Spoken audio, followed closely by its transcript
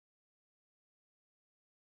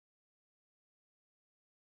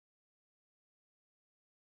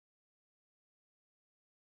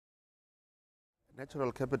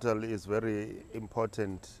Natural capital is very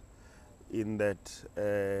important in that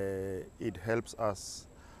it helps us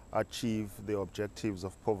achieve the objectives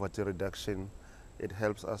of poverty reduction. It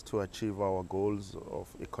helps us to achieve our goals of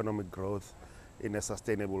economic growth in a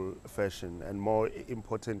sustainable fashion. And more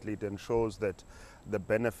importantly, it ensures that the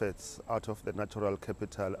benefits out of the natural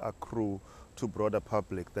capital accrue to broader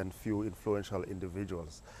public than few influential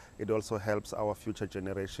individuals. It also helps our future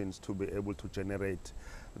generations to be able to generate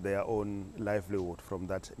their own livelihood from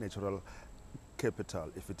that natural capital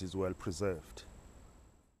if it is well preserved.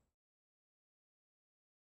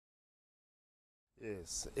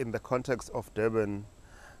 Yes, in the context of Durban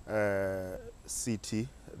city,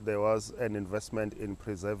 there was an investment in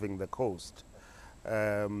preserving the coast,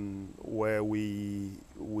 where we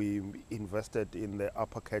invested in the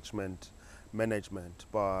upper catchment management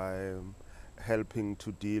by helping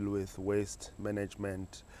to deal with waste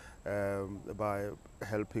management, by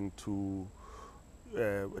helping to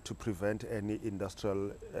prevent any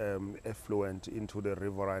industrial effluent into the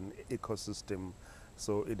riverine ecosystem.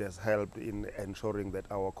 So it has helped in ensuring that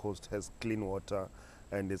our coast has clean water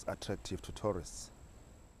and is attractive to tourists.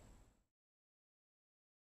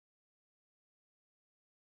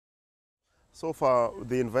 So far,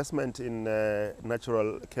 the investment in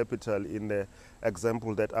natural capital in the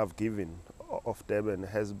example that I've given of Durban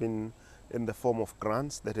has been in the form of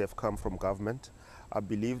grants that have come from government. I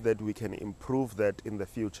believe that we can improve that in the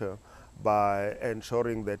future by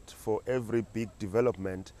ensuring that for every big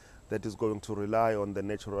development that is going to rely on the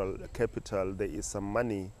natural capital, there is some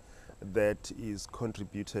money that is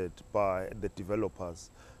contributed by the developers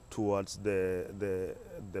towards the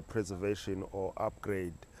preservation or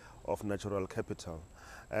upgrade of natural capital.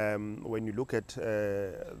 When you look at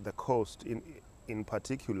the coast in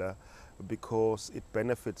particular, because it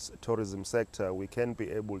benefits tourism sector, we can be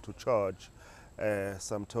able to charge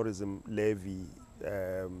some tourism levy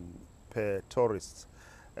per tourist,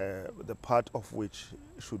 the part of which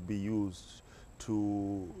should be used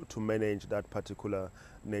to manage that particular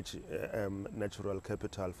natural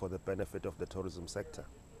capital for the benefit of the tourism sector.